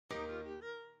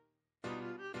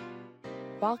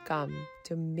Welcome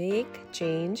to Make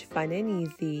Change Fun and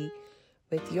Easy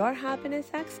with your happiness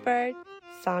expert,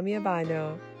 Samia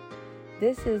Bano.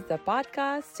 This is the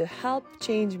podcast to help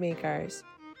change makers,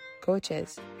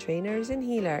 coaches, trainers, and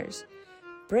healers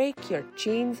break your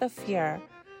chains of fear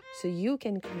so you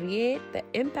can create the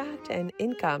impact and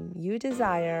income you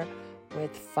desire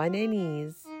with fun and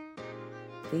ease.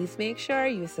 Please make sure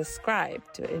you subscribe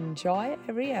to enjoy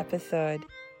every episode.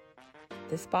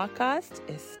 This podcast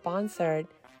is sponsored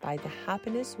by the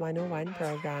Happiness 101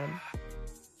 program.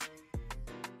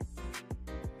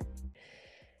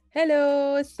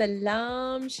 Hello,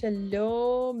 salam,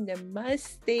 shalom,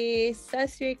 namaste, sat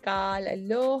sri akal,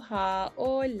 aloha,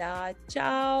 hola,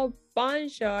 ciao,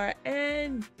 bonjour,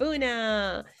 and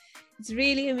buna. It's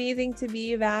really amazing to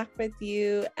be back with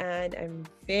you, and I'm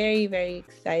very, very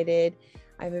excited.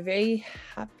 I have a very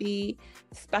happy,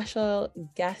 special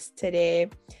guest today.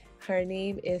 Her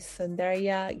name is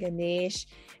Sowndarya Ganesh,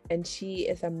 and she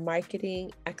is a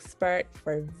marketing expert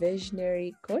for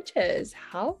visionary coaches.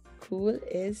 How cool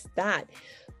is that?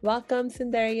 Welcome,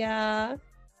 Sowndarya.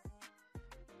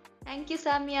 Thank you,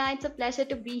 Samia. It's a pleasure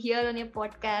to be here on your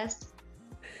podcast.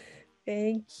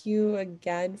 Thank you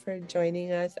again for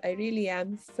joining us. I really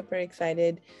am super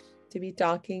excited to be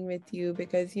talking with you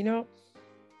because,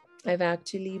 I've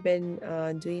actually been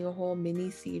doing a whole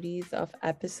mini series of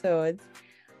episodes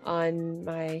on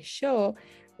my show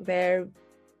where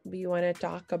we want to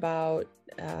talk about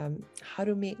how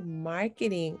to make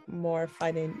marketing more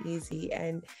fun and easy.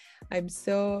 And I'm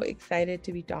so excited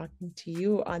to be talking to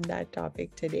you on that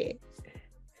topic today.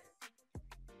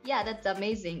 Yeah, that's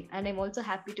amazing. And I'm also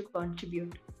happy to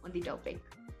contribute on the topic.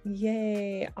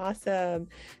 Yay, awesome.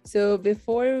 So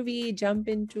before we jump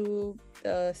into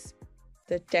the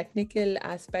technical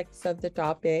aspects of the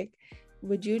topic,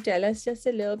 would you tell us just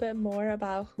a little bit more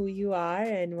about who you are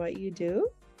and what you do?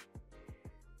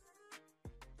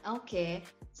 Okay,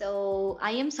 so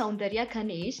I am Sowndarya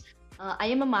Ganesh. I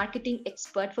am a marketing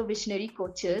expert for visionary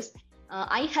coaches.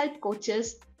 I help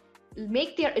coaches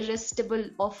make their irresistible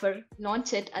offer,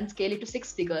 launch it, and scale it to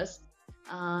 6 figures.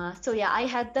 I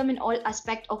help them in all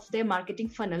aspects of their marketing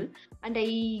funnel, and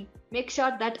I make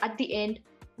sure that at the end,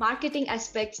 marketing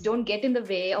aspects don't get in the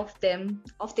way of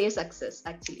their success,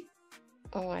 actually.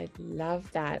 Oh, I love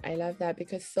that. I love that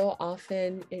because so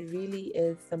often it really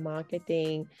is the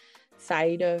marketing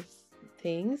side of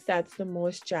things that's the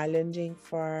most challenging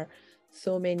for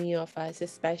so many of us,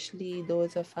 especially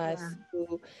those of us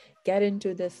who get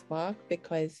into this work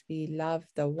because we love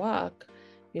the work,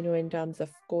 in terms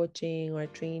of coaching or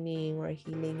training or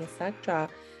healing, etc.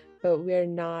 But we're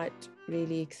not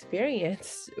really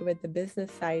experienced with the business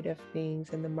side of things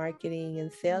and the marketing and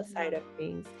sales side of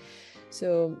things.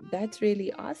 So that's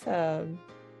really awesome.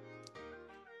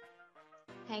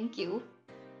 Thank you.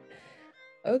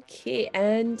 Okay,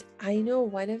 and I know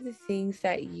one of the things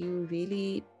that you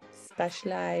really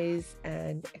specialize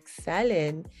and excel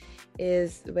in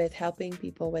is with helping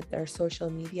people with their social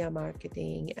media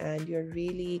marketing, and you're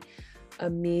really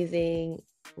amazing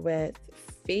with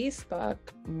Facebook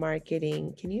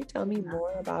marketing. Can you tell me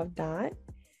more about that?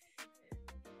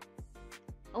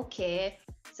 Okay.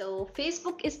 So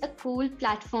Facebook is a cool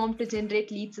platform to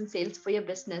generate leads and sales for your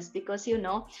business because you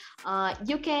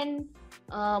can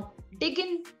dig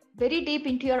in very deep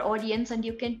into your audience and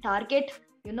you can target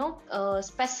a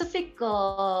specific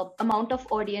amount of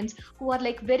audience who are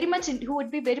who would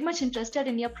be very much interested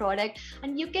in your product,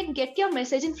 and you can get your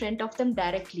message in front of them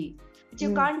directly, which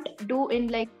you can't do in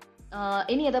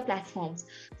any other platforms.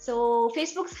 So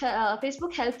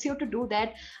Facebook helps you to do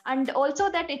that, and also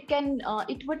that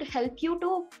it would help you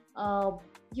to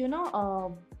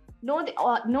know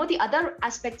the other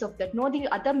aspects of that, know the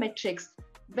other metrics.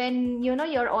 When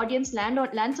your audience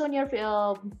lands on your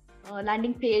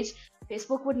landing page,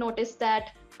 Facebook would notice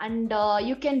that, and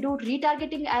you can do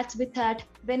retargeting ads with that.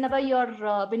 Whenever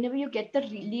you get the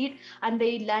lead and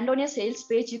they land on your sales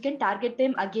page, you can target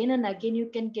them again and again. You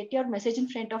can get your message in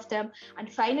front of them, and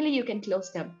finally you can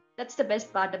close them. That's the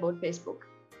best part about Facebook.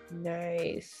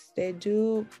 Nice. They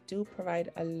do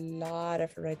provide a lot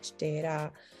of rich data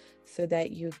so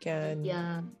that you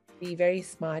can be very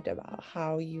smart about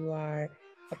how you are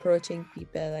approaching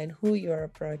people and who you're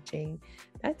approaching.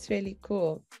 That's really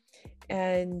cool.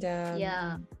 And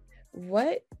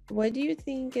what do you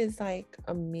think is like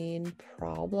a main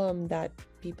problem that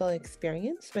people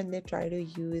experience when they try to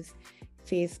use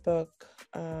Facebook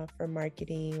for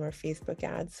marketing or Facebook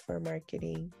ads for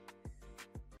marketing?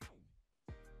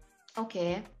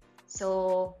 Okay,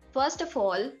 so first of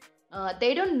all,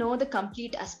 they don't know the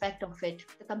complete aspect of it,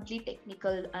 the complete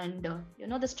technical and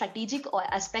the strategic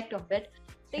aspect of it.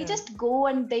 They just go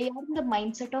and they are in the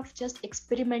mindset of just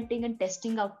experimenting and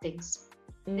testing out things.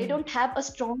 They don't have a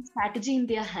strong strategy in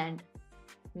their hand.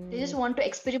 They just want to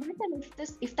experiment, and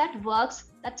if that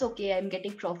works, that's okay, I'm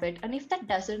getting profit, and if that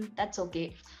doesn't, that's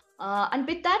okay. And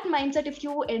with that mindset, if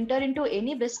you enter into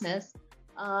any business,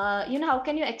 how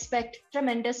can you expect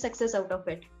tremendous success out of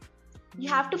it? You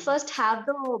have to first have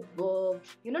the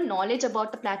knowledge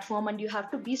about the platform, and you have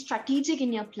to be strategic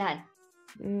in your plan.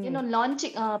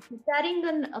 Launching preparing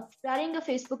a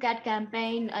Facebook ad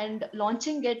campaign and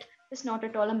launching it is not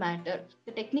at all a matter.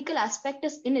 The technical aspect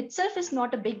is in itself is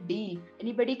not a big deal.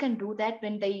 Anybody can do that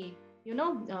when they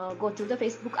go through the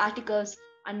Facebook articles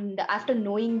and after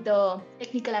knowing the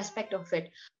technical aspect of it.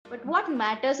 But what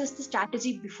matters is the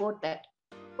strategy before that.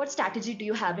 What strategy do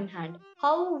you have in hand?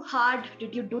 How hard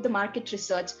did you do the market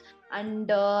research? And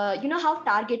how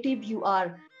targeted you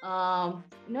are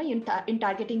in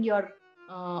targeting your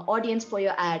audience for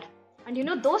your ad.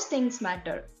 And those things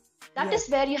matter. That is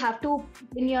where you have to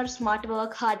put in your smart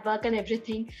work, hard work, and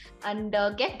everything, and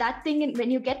get that thing in. When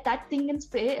you get that thing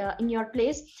in your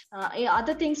place,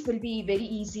 other things will be very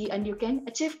easy, and you can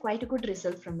achieve quite a good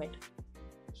result from it.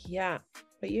 Yeah,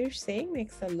 what you're saying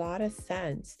makes a lot of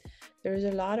sense. There's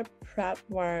a lot of prep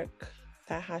work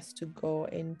that has to go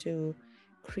into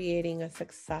creating a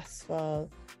successful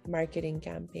marketing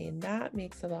campaign. That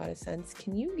makes a lot of sense.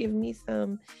 Can you give me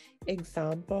some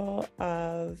example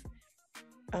of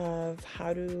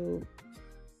how to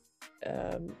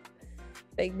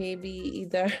like maybe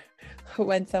either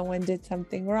when someone did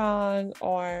something wrong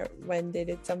or when they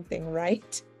did something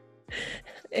right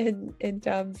in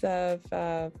terms of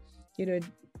trying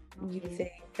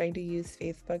to use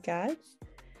Facebook ads?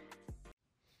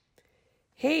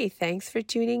 Hey, thanks for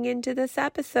tuning into this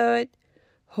episode.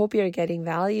 Hope you're getting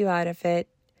value out of it.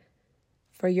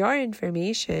 For your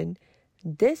information,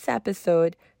 this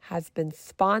episode has been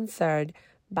sponsored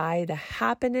by the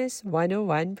Happiness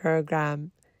 101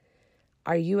 program.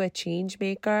 Are you a change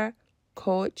maker,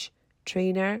 coach,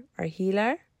 trainer, or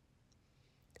healer?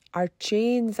 Are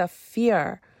chains of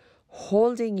fear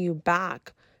holding you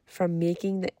back from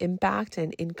making the impact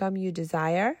and income you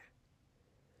desire?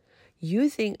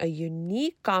 Using a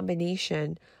unique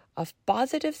combination of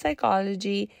positive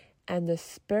psychology and the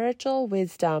spiritual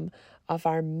wisdom of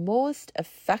our most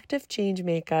effective change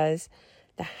makers,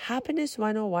 the Happiness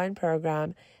 101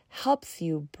 program helps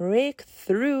you break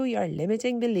through your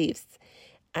limiting beliefs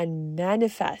and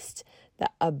manifest the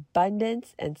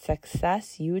abundance and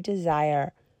success you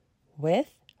desire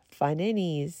with fun and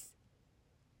ease.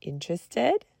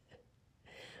 Interested?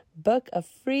 Book a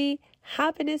free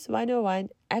Happiness 101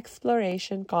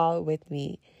 exploration call with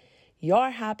me,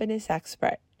 your happiness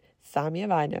expert, Samia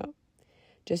Bano.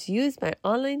 Just use my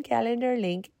online calendar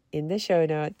link in the show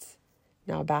notes.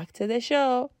 Now back to the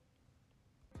show.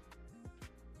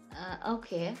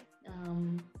 Okay.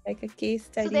 Like a case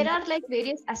study. So there are like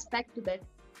various aspects to that.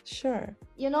 Sure.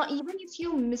 Even if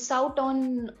you miss out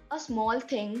on a small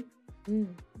thing,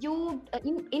 you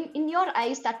in your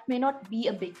eyes that may not be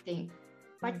a big thing,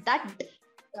 but that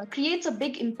creates a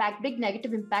big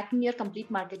negative impact in your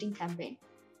complete marketing campaign.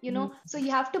 So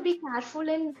you have to be careful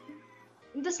in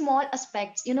the small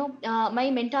aspects.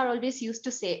 My mentor always used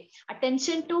to say,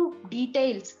 attention to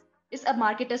details is a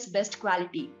marketer's best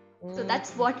quality. So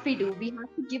that's what we do. We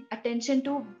have to give attention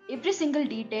to every single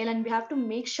detail, and we have to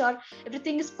make sure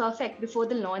everything is perfect before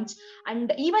the launch.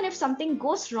 And even if something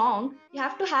goes wrong, you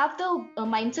have to have the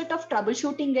mindset of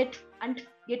troubleshooting it and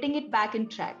getting it back in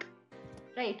track.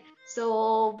 Right.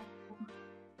 So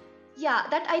yeah,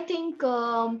 that I think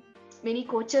many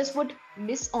coaches would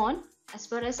miss on. As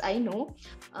far as I know,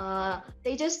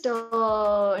 they just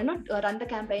run the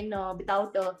campaign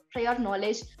without prior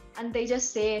knowledge, and they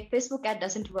just say Facebook ad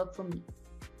doesn't work for me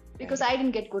because I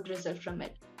didn't get good result from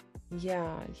it.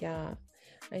 Yeah,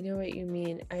 I know what you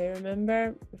mean. I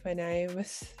remember when I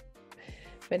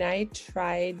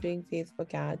tried doing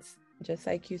Facebook ads, just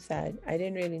like you said, I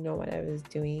didn't really know what I was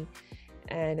doing,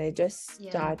 and I just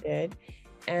started.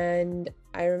 And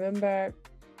I remember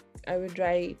I would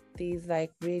write these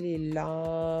like really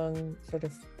long sort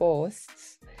of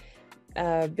posts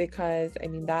because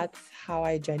that's how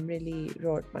I generally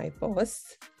wrote my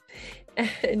posts.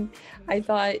 And I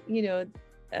thought,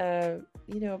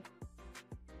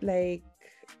 like,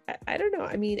 I don't know.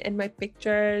 And my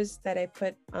pictures that I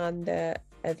put on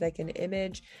as like an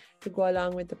image to go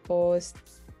along with the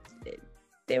posts,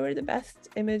 they were the best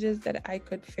images that I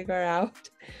could figure out.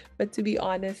 But to be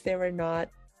honest, they were not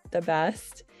the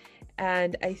best.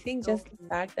 And I think just the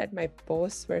fact that my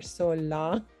posts were so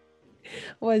long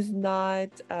was not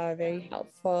very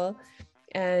helpful.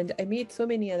 And I made so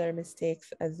many other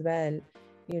mistakes as well.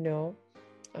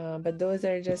 But those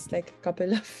are just like a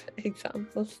couple of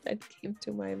examples that came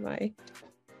to my mind.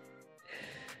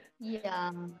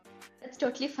 Yeah, that's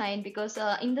totally fine because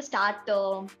in the start,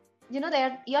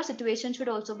 that your situation should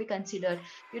also be considered.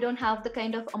 You don't have the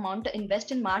kind of amount to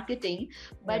invest in marketing,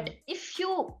 Yeah. but if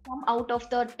you come out of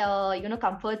that,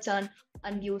 comfort zone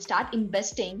and you start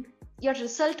investing, your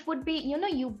result would be,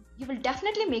 you will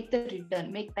definitely make the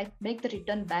return, make the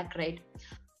return back, right?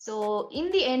 So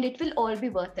in the end, it will all be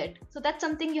worth it. So that's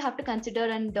something you have to consider.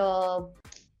 And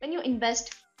when you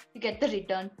invest, you get the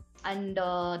return. And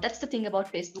that's the thing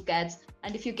about Facebook ads.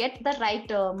 And if you get the right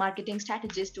marketing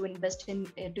strategies to invest in,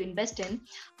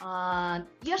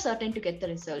 you're certain to get the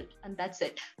result. And that's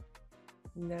it.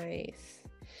 Nice.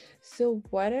 So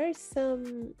what are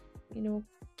some,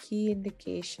 key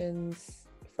indications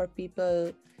for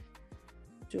people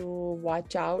to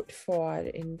watch out for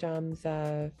in terms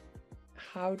of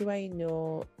how do I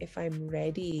know if I'm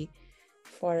ready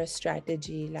for a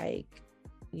strategy like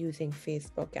using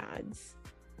Facebook ads?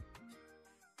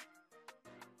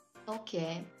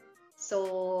 Okay.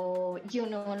 So,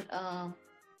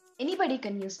 anybody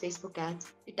can use Facebook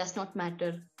ads. It does not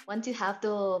matter. Once you have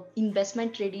the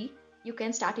investment ready, you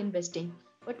can start investing.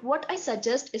 But what I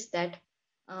suggest is that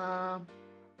uh,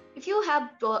 if you have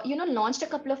launched a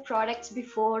couple of products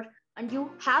before and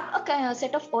you have a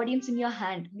set of audience in your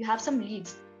hand, you have some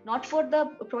leads, not for the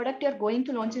product you're going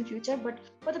to launch in future, but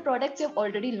for the products you've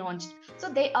already launched. So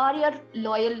they are your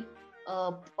loyal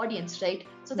audience, right?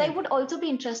 So they would also be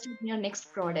interested in your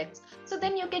next products. So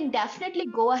then you can definitely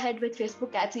go ahead with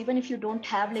Facebook ads, even if you don't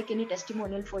have like any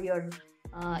testimonial for your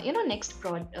next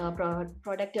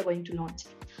product you're going to launch.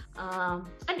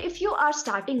 And if you are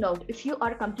starting out, if you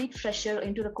are a complete fresher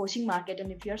into the coaching market,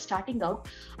 and if you're starting out,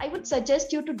 I would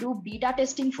suggest you to do beta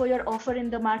testing for your offer in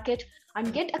the market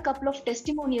and get a couple of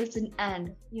testimonials in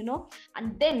hand,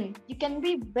 and then you can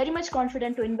be very much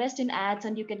confident to invest in ads,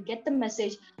 and you can get the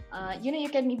message. You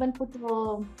can even put,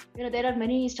 there are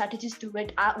many strategies to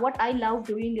it. What I love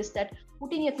doing is that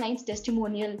putting your client's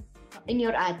testimonial in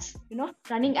your ads,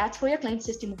 running ads for your client's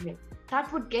testimonial.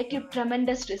 That would get you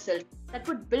tremendous result. That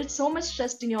would build so much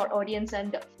trust in your audience,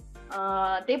 and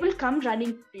they will come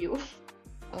running to you.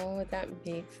 Oh, that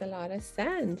makes a lot of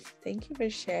sense. Thank you for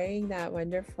sharing that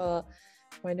wonderful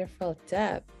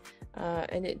tip.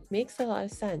 And it makes a lot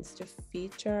of sense to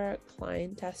feature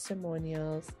client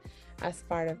testimonials as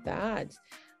part of the ads.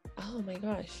 Oh my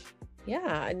gosh.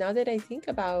 Yeah. Now that I think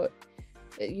about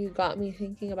it, you got me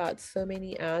thinking about so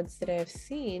many ads that I've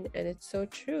seen, and it's so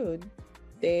true.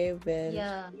 They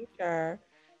will feature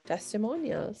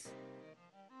testimonials.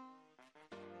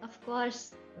 Of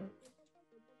course.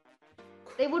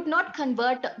 They would not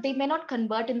convert, they may not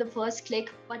convert in the first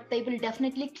click, but they will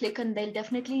definitely click and they'll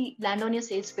definitely land on your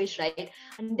sales page, right?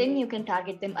 And then you can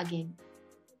target them again.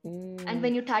 And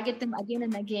when you target them again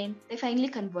and again, they finally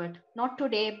convert. Not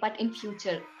today, but in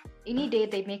future. Any day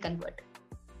they may convert.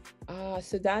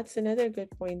 So that's another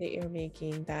good point that you're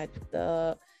making, that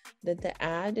the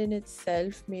ad in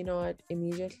itself may not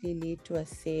immediately lead to a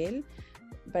sale,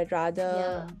 but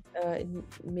rather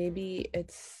maybe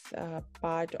it's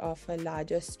part of a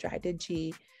larger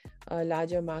strategy, a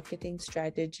larger marketing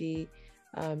strategy.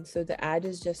 So the ad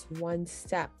is just one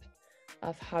step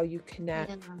of how you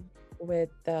connect with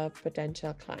the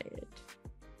potential client.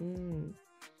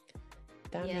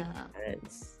 That makes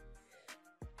sense.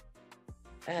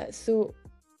 So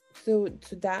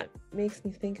that makes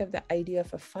me think of the idea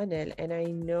of a funnel, and I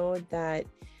know that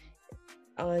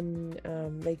on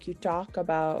like you talk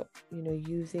about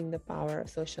using the power of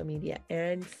social media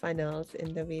and funnels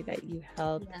in the way that you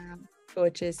help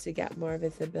coaches to get more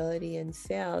visibility and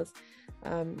sales.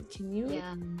 Can you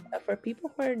for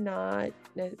people who are not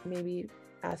maybe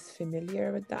as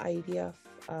familiar with the idea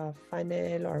of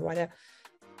funnel, or what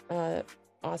a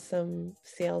awesome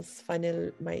sales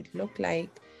funnel might look like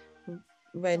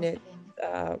when it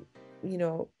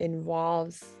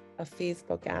involves a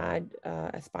Facebook ad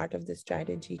as part of the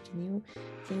strategy, can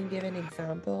you give an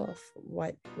example of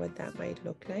what that might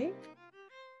look like?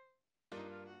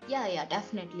 Yeah,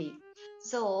 definitely.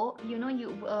 So you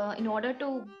in order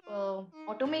to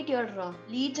automate your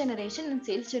lead generation and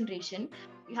sales generation,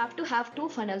 you have to have two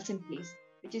funnels in place,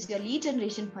 which is your lead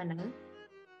generation funnel,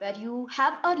 where you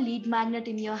have a lead magnet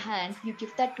in your hand. You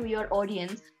give that to your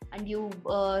audience, and you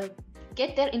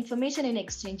get their information in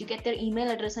exchange. You get their email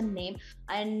address and name,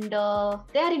 and they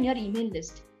are in your email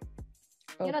list.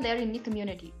 They're in the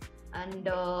community, and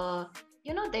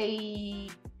they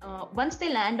once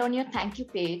they land on your thank you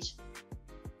page,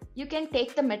 you can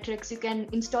take the metrics. You can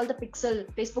install the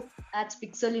Facebook ads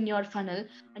pixel in your funnel,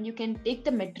 and you can take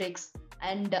the metrics,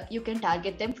 and you can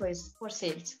target them for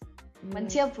sales.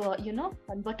 Once you have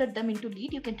converted them into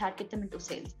lead, you can target them into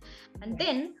sales. And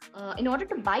then in order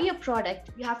to buy a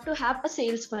product, you have to have a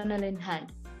sales funnel in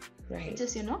hand, Right. which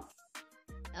is where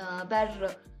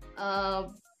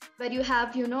where you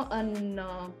have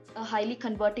a highly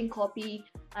converting copy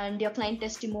and your client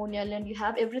testimonial, and you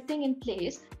have everything in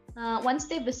place. Once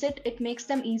they visit, it makes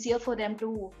them easier for them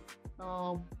to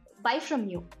uh, buy from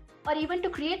you, or even to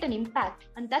create an impact,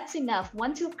 and that's enough.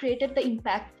 Once you've created the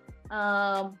impact,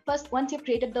 once you've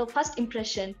created the first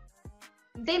impression,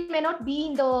 they may not be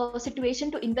in the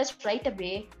situation to invest right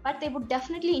away, but they would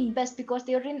definitely invest because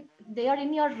they are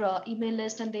in your email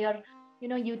list, and they are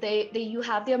you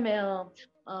have their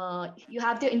you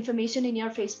have their information in your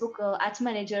Facebook ads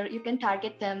manager. You can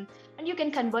target them and you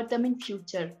can convert them in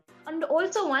future. And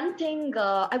also one thing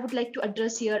I would like to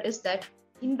address here is that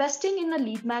investing in a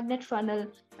lead magnet funnel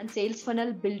and sales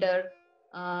funnel builder,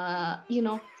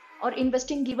 or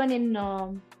investing given in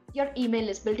your email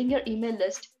list, building your email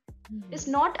list, is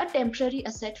not a temporary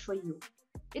asset for you.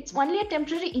 It's only a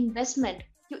temporary investment.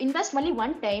 You invest only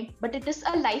one time, but it is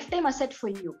a lifetime asset for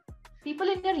you. People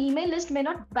in your email list may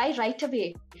not buy right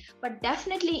away, but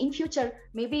definitely in future,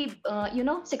 maybe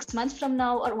 6 months from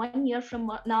now, or 1 year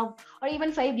from now, or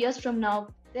even 5 years from now,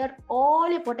 they're all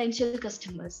your potential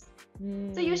customers.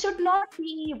 So you should not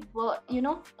be you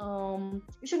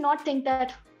should not think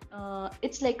that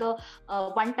it's like a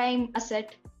one-time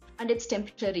asset and it's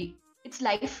temporary. It's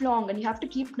lifelong, and you have to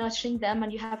keep nurturing them,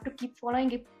 and you have to keep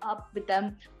following it up with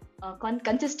them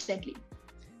consistently.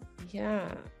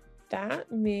 Yeah,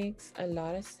 that makes a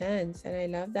lot of sense. And I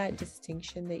love that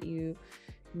distinction that you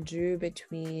drew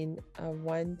between a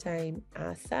one-time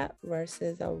asset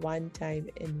versus a one-time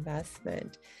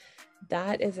investment.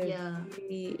 That is a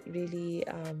really, really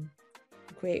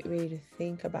great way to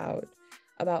think about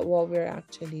what we're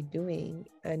actually doing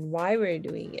and why we're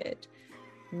doing it.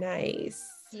 Nice.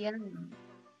 Yeah.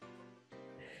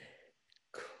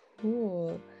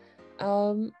 Cool.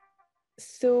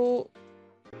 So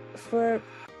for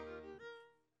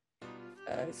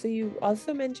so you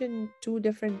also mentioned two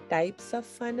different types of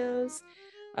funnels.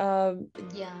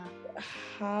 Yeah.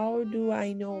 How do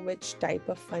I know which type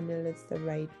of funnel is the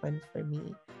right one for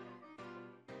me?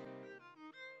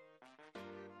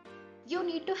 You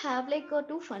need to have like a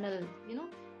two funnel, you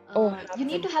Have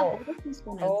need them to have both. both of these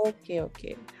funnels.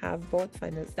 Okay. Have both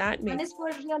funnels. That One makes is for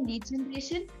your lead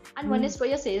generation and one sense. is for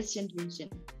your sales generation.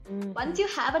 Once you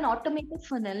have an automated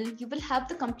funnel, you will have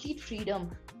the complete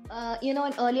freedom. In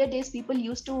earlier days, people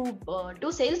used to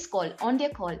do sales call on their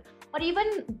call, or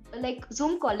even like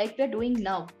Zoom call, like we're doing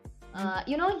now.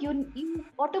 You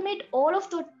automate all of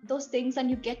those things, and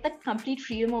you get that complete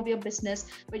freedom of your business,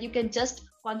 where you can just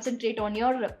concentrate on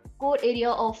your core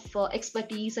area of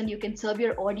expertise, and you can serve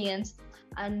your audience.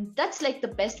 And that's like the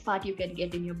best part you can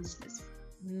get in your business.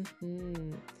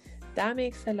 Mm-hmm. That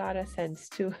makes a lot of sense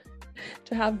to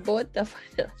have both the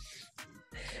funnels.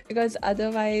 Because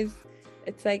otherwise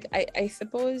it's like I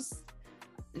suppose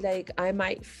like I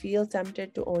might feel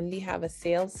tempted to only have a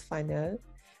sales funnel,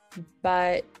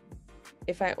 but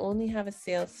if I only have a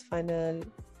sales funnel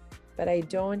but I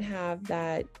don't have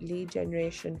that lead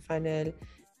generation funnel,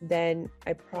 then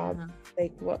I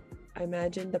like what I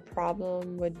imagine the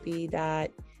problem would be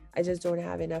that I just don't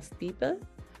have enough people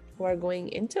who are going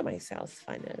into my sales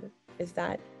funnel.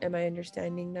 Am I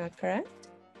understanding that correct?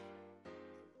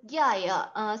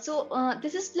 Yeah. So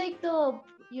this is like the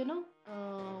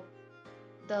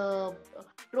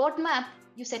roadmap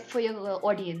you set for your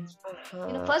audience.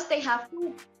 First they have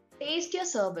to taste your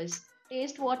service,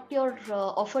 taste what your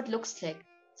offer looks like.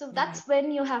 So that's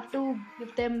when you have to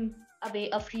give them away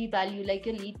a free value like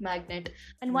a lead magnet.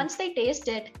 And once they taste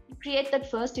it, you create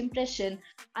that first impression,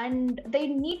 and they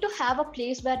need to have a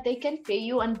place where they can pay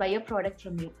you and buy a product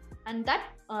from you. And that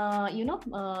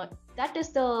that is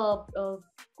the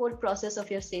core process of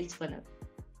your sales funnel.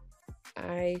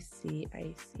 I see.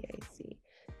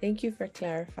 Thank you for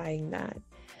clarifying that.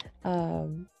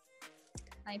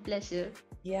 My pleasure.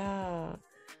 Yeah,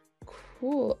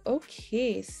 cool.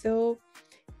 Okay, so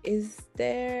is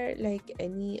there like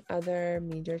any other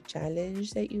major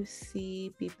challenge that you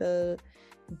see people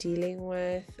dealing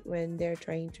with when they're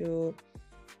trying to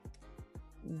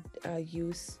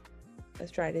use a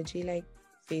strategy like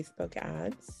Facebook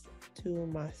ads to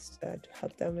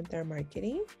help them with their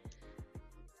marketing?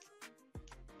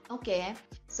 Okay,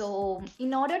 so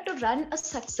in order to run a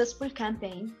successful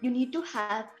campaign, you need to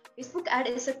have Facebook ad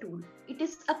is a tool. It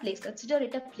is a place, consider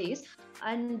it a place,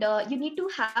 and you need to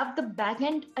have the back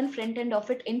end and front end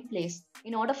of it in place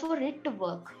in order for it to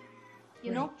work.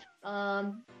 You Right.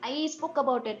 know, I spoke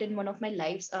about it in one of my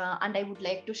lives, and I would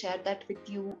like to share that with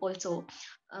you also.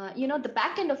 The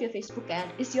back end of your Facebook ad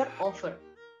is your offer.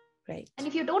 And Right.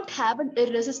 if you don't have an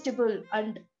irresistible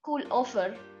and cool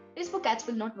offer, Facebook ads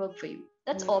will not work for you.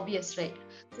 That's Mm. obvious, right?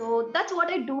 So that's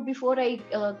what I do before I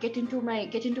get into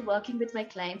working with my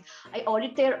clients. I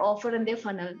audit their offer and their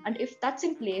funnel, and if that's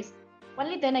in place,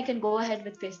 only then I can go ahead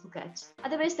with Facebook ads.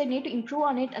 Otherwise, they need to improve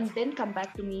on it and then come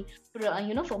back to me for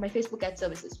for my Facebook ad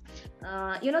services.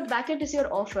 The backend is your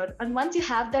offer, and once you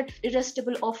have that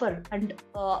irresistible offer and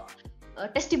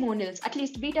testimonials, at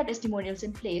least beta testimonials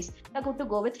in place, you're good to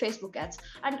go with Facebook ads.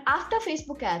 And after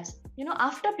Facebook ads,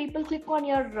 after people click on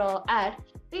your ad,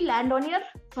 they land on your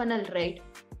funnel, right?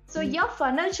 So Mm. your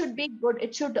funnel should be good.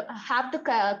 It should have the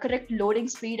correct loading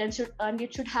speed, and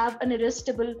it should have an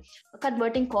irresistible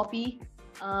converting copy.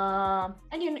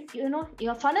 And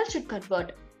your funnel should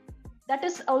convert. That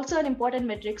is also an important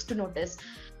metrics to notice.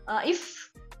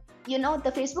 If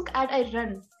the Facebook ad I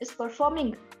run is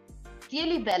performing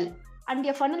really well and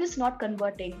your funnel is not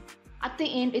converting, at the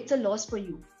end it's a loss for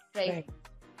you, right? Right.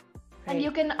 And you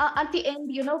Right. can at the end,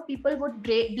 people would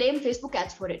blame Facebook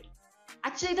ads for it.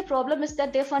 Actually, the problem is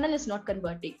that their funnel is not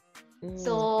converting. Mm.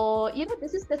 So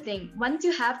this is the thing. Once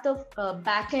you have the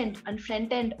back end and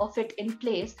front end of it in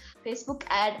place, Facebook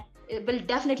ad will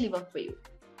definitely work for you.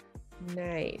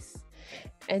 Nice.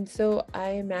 And so I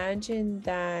imagine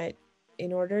that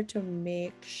in order to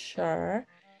make sure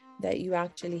that you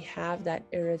actually have that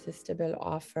irresistible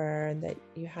offer and that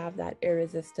you have that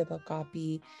irresistible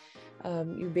copy,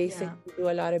 you Yeah. basically do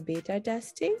a lot of beta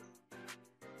testing.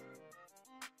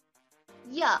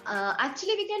 Yeah,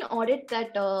 actually, we can audit that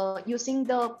using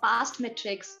the past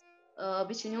metrics,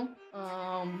 which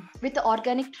with the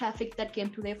organic traffic that came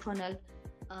to their funnel.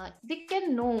 We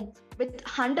can know with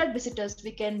 100 visitors,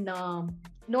 we can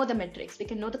know the metrics. We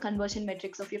can know the conversion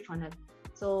metrics of your funnel.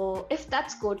 So if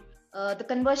that's good, the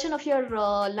conversion of your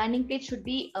landing page should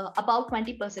be about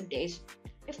 20%.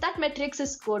 If that metrics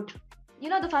is good,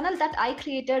 the funnel that I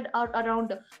created are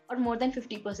around or more than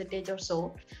 50% or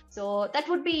so. So that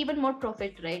would be even more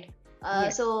profit, right? Yeah.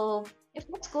 So if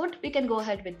that's good, we can go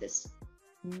ahead with this.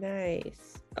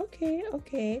 Nice. Okay.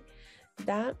 Okay.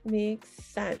 That makes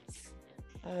sense.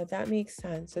 That makes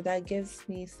sense. So that gives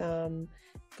me some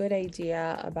good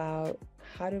idea about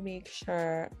how to make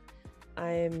sure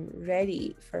I'm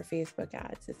ready for Facebook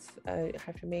ads. I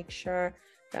have to make sure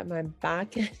that my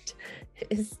backend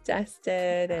is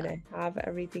tested and I have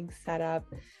everything set up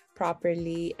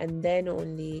properly, and then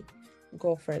only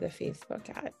go for the Facebook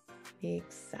ad.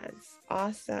 Makes sense.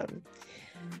 Awesome.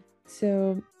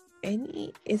 So,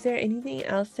 is there anything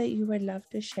else that you would love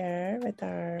to share with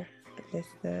our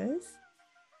listeners?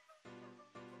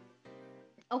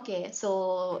 Okay,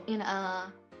 so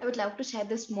I would love to share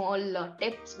the small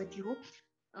tips with you.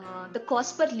 The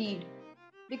cost per lead,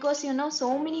 because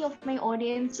so many of my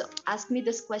audience ask me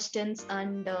these questions,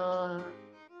 and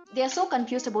they are so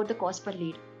confused about the cost per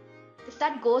lead. If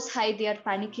that goes high, they are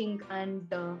panicking, and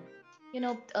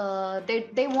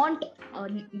they want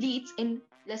leads in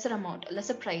lesser amount,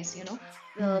 lesser price.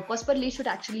 The cost per lead should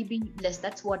actually be less.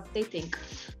 That's what they think.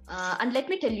 And let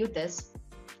me tell you this: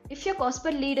 if your cost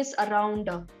per lead is around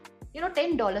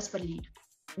 $10 per lead,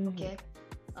 okay,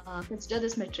 consider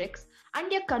this metrics, and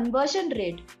your conversion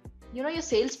rate, your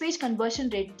sales page conversion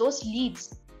rate, those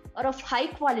leads are of high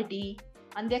quality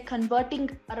and they're converting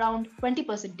around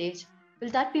 20%, will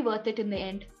that be worth it in the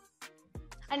end?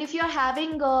 And if you're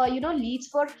having leads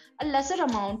for a lesser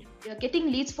amount, you're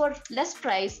getting leads for less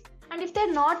price, and if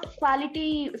they're not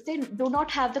quality, if they do not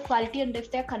have the quality, and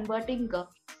if they're converting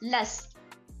less,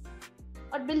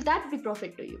 or will that be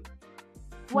profit to you?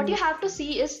 What you have to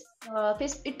see is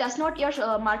it does not,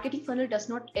 your marketing funnel does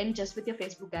not end just with your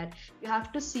Facebook ad. You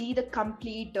have to see the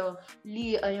complete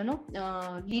lead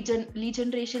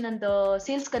generation and the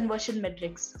sales conversion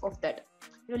metrics of that,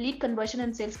 lead conversion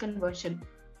and sales conversion.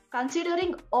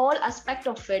 Considering all aspect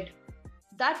of it,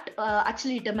 that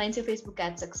actually determines your Facebook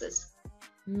ad success.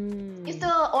 If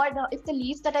the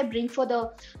leads that I bring for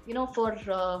the for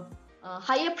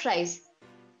higher price,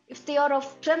 if they are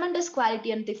of tremendous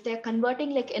quality and if they're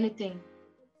converting like anything,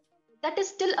 that is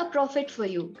still a profit for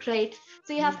you, right?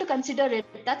 So you have to consider it.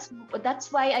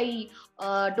 That's why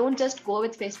I don't just go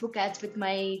with Facebook ads with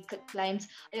my clients.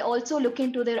 I also look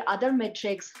into their other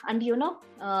metrics, and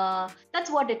that's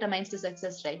what determines the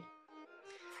success, right?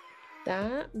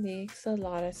 That makes a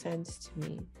lot of sense to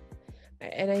me.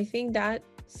 And I think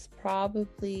that's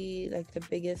probably like the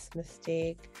biggest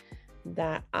mistake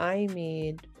that I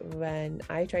made when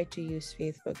I tried to use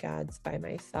Facebook ads by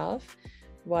myself,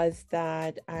 was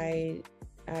that I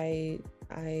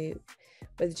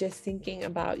was just thinking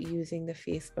about using the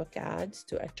Facebook ads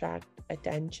to attract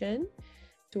attention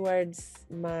towards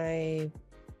my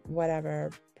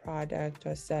whatever product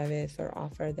or service or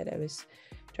offer that I was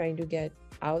trying to get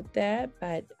out there,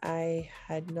 but I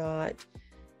had not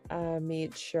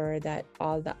made sure that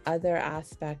all the other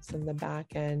aspects on the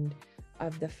back end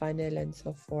of the funnel and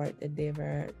so forth, that they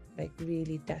were like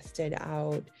really tested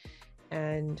out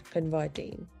and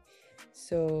converting.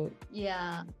 So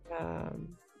Yeah.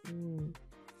 mm,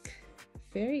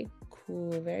 very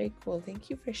cool, very cool. Thank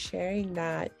you for sharing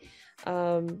that.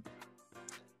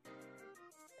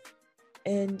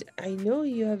 And I know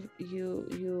you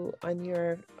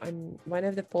on one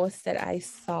of the posts that I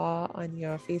saw on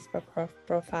your Facebook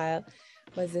profile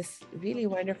was this really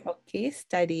wonderful case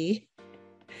study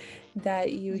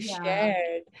that you Yeah.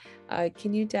 shared.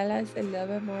 Can you tell us a little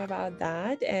bit more about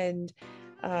that, and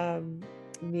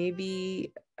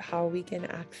maybe how we can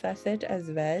access it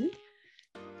as well?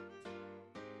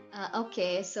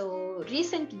 Okay, so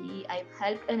recently I've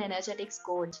helped an energetics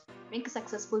coach make a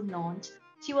successful launch.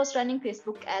 She was running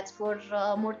Facebook ads for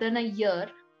more than a year,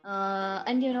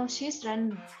 and she's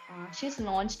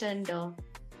launched and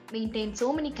maintained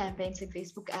so many campaigns in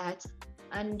Facebook ads,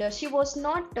 and she was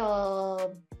not,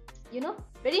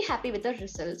 very happy with the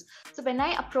results. So when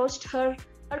I approached her,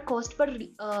 her cost per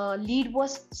lead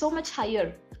was so much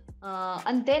higher,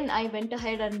 and then I went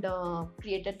ahead and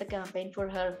created the campaign for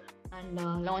her and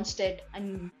launched it,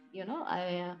 and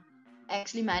I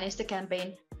actually managed the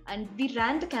campaign, and we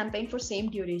ran the campaign for same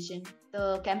duration.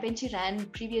 The campaign she ran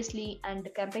previously and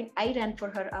the campaign I ran for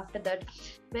her after that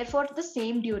were for the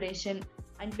same duration,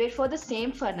 and were for the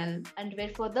same funnel, and were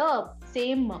for the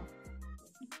same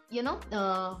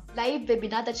live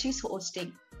webinar that she's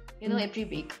hosting every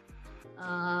week,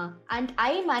 and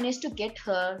I managed to get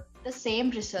her the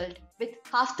same result with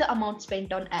half the amount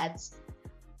spent on ads.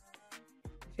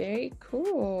 Very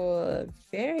cool.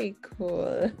 Very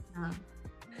cool.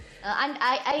 And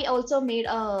I also made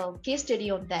a case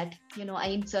study on that. I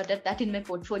inserted that in my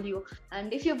portfolio.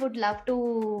 And if you would love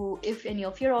to, if any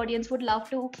of your audience would love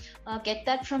to get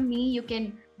that from me, you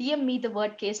can DM me the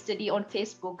word case study on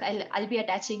Facebook. I'll be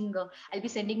attaching, I'll be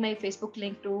sending my Facebook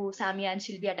link to Samia, and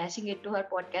she'll be attaching it to her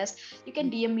podcast. You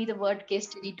can DM me the word case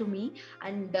study to me,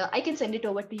 and I can send it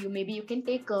over to you. Maybe you can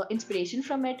take inspiration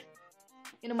from it.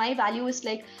 My value is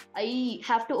like, I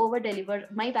have to over deliver.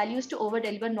 My value is to over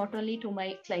deliver, not only to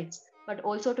my clients but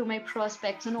also to my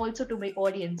prospects and also to my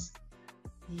audience.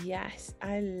 Yes,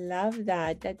 I love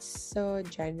that. That's so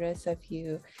generous of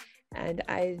you, and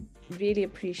I really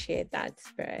appreciate that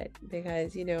spirit,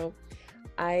 because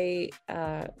I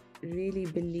really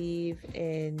believe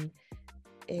in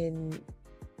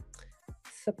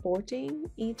supporting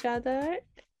each other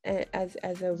as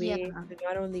a Yeah, way to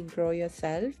not only grow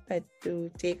yourself, but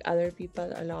to take other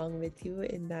people along with you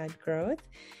in that growth.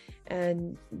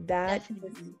 And that is,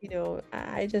 definitely.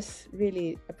 I just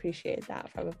really appreciate that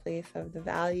from a place of the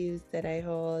values that I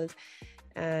hold.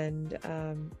 And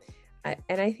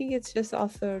I think it's just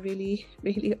also a really,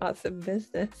 really awesome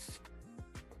business.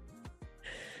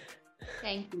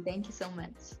 Thank you so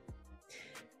much.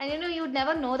 And you'd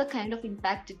never know the kind of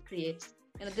impact it creates.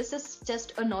 This is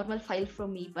just a normal file for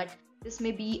me, but this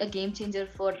may be a game changer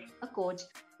for a coach.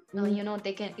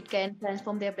 It can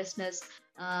transform their business,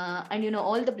 and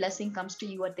all the blessing comes to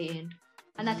you at the end,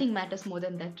 and nothing matters more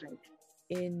than that, right?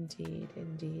 Indeed,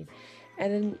 indeed.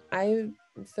 And then I'm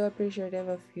so appreciative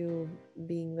of you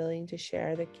being willing to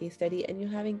share the case study, and you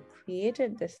having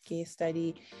created this case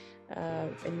study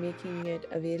and making it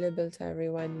available to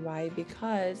everyone. Why?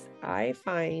 Because I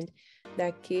find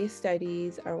that case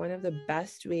studies are one of the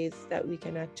best ways that we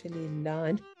can actually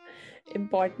learn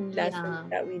important lessons Yeah,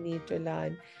 that we need to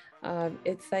learn.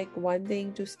 It's like one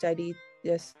thing to study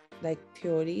just like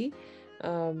theory,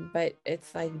 but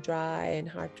it's like dry and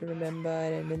hard to remember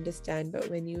and understand. But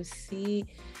when you see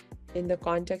in the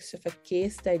context of a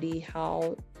case study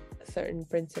how certain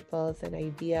principles and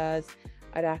ideas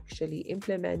are actually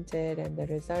implemented and the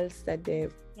results that they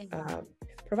yeah,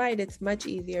 provide, it's much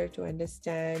easier to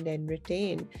understand and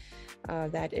retain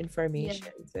that yeah, information.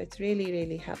 So it's really,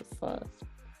 really helpful.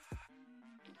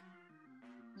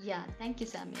 yeah. Thank you,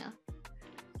 Samia.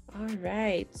 All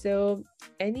right. So,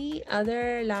 any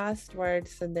other last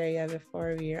words, Sowndarya,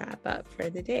 before we wrap up for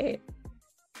the day?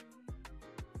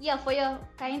 Yeah, for your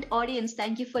kind audience,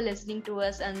 thank you for listening to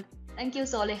us, and thank you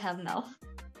is all I have now.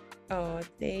 Oh,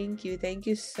 thank you. Thank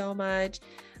you so much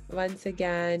once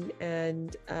again.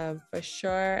 And for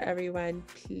sure, everyone,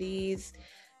 please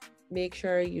make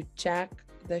sure you check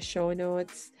the show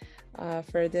notes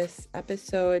for this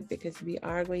episode, because we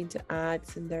are going to add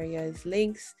Sowndarya's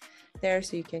links there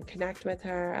so you can connect with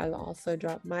her. I'll also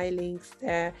drop my links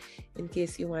there in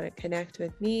case you want to connect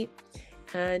with me.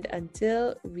 And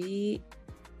until we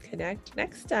connect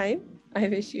next time, I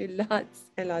wish you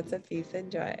lots and lots of peace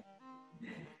and joy.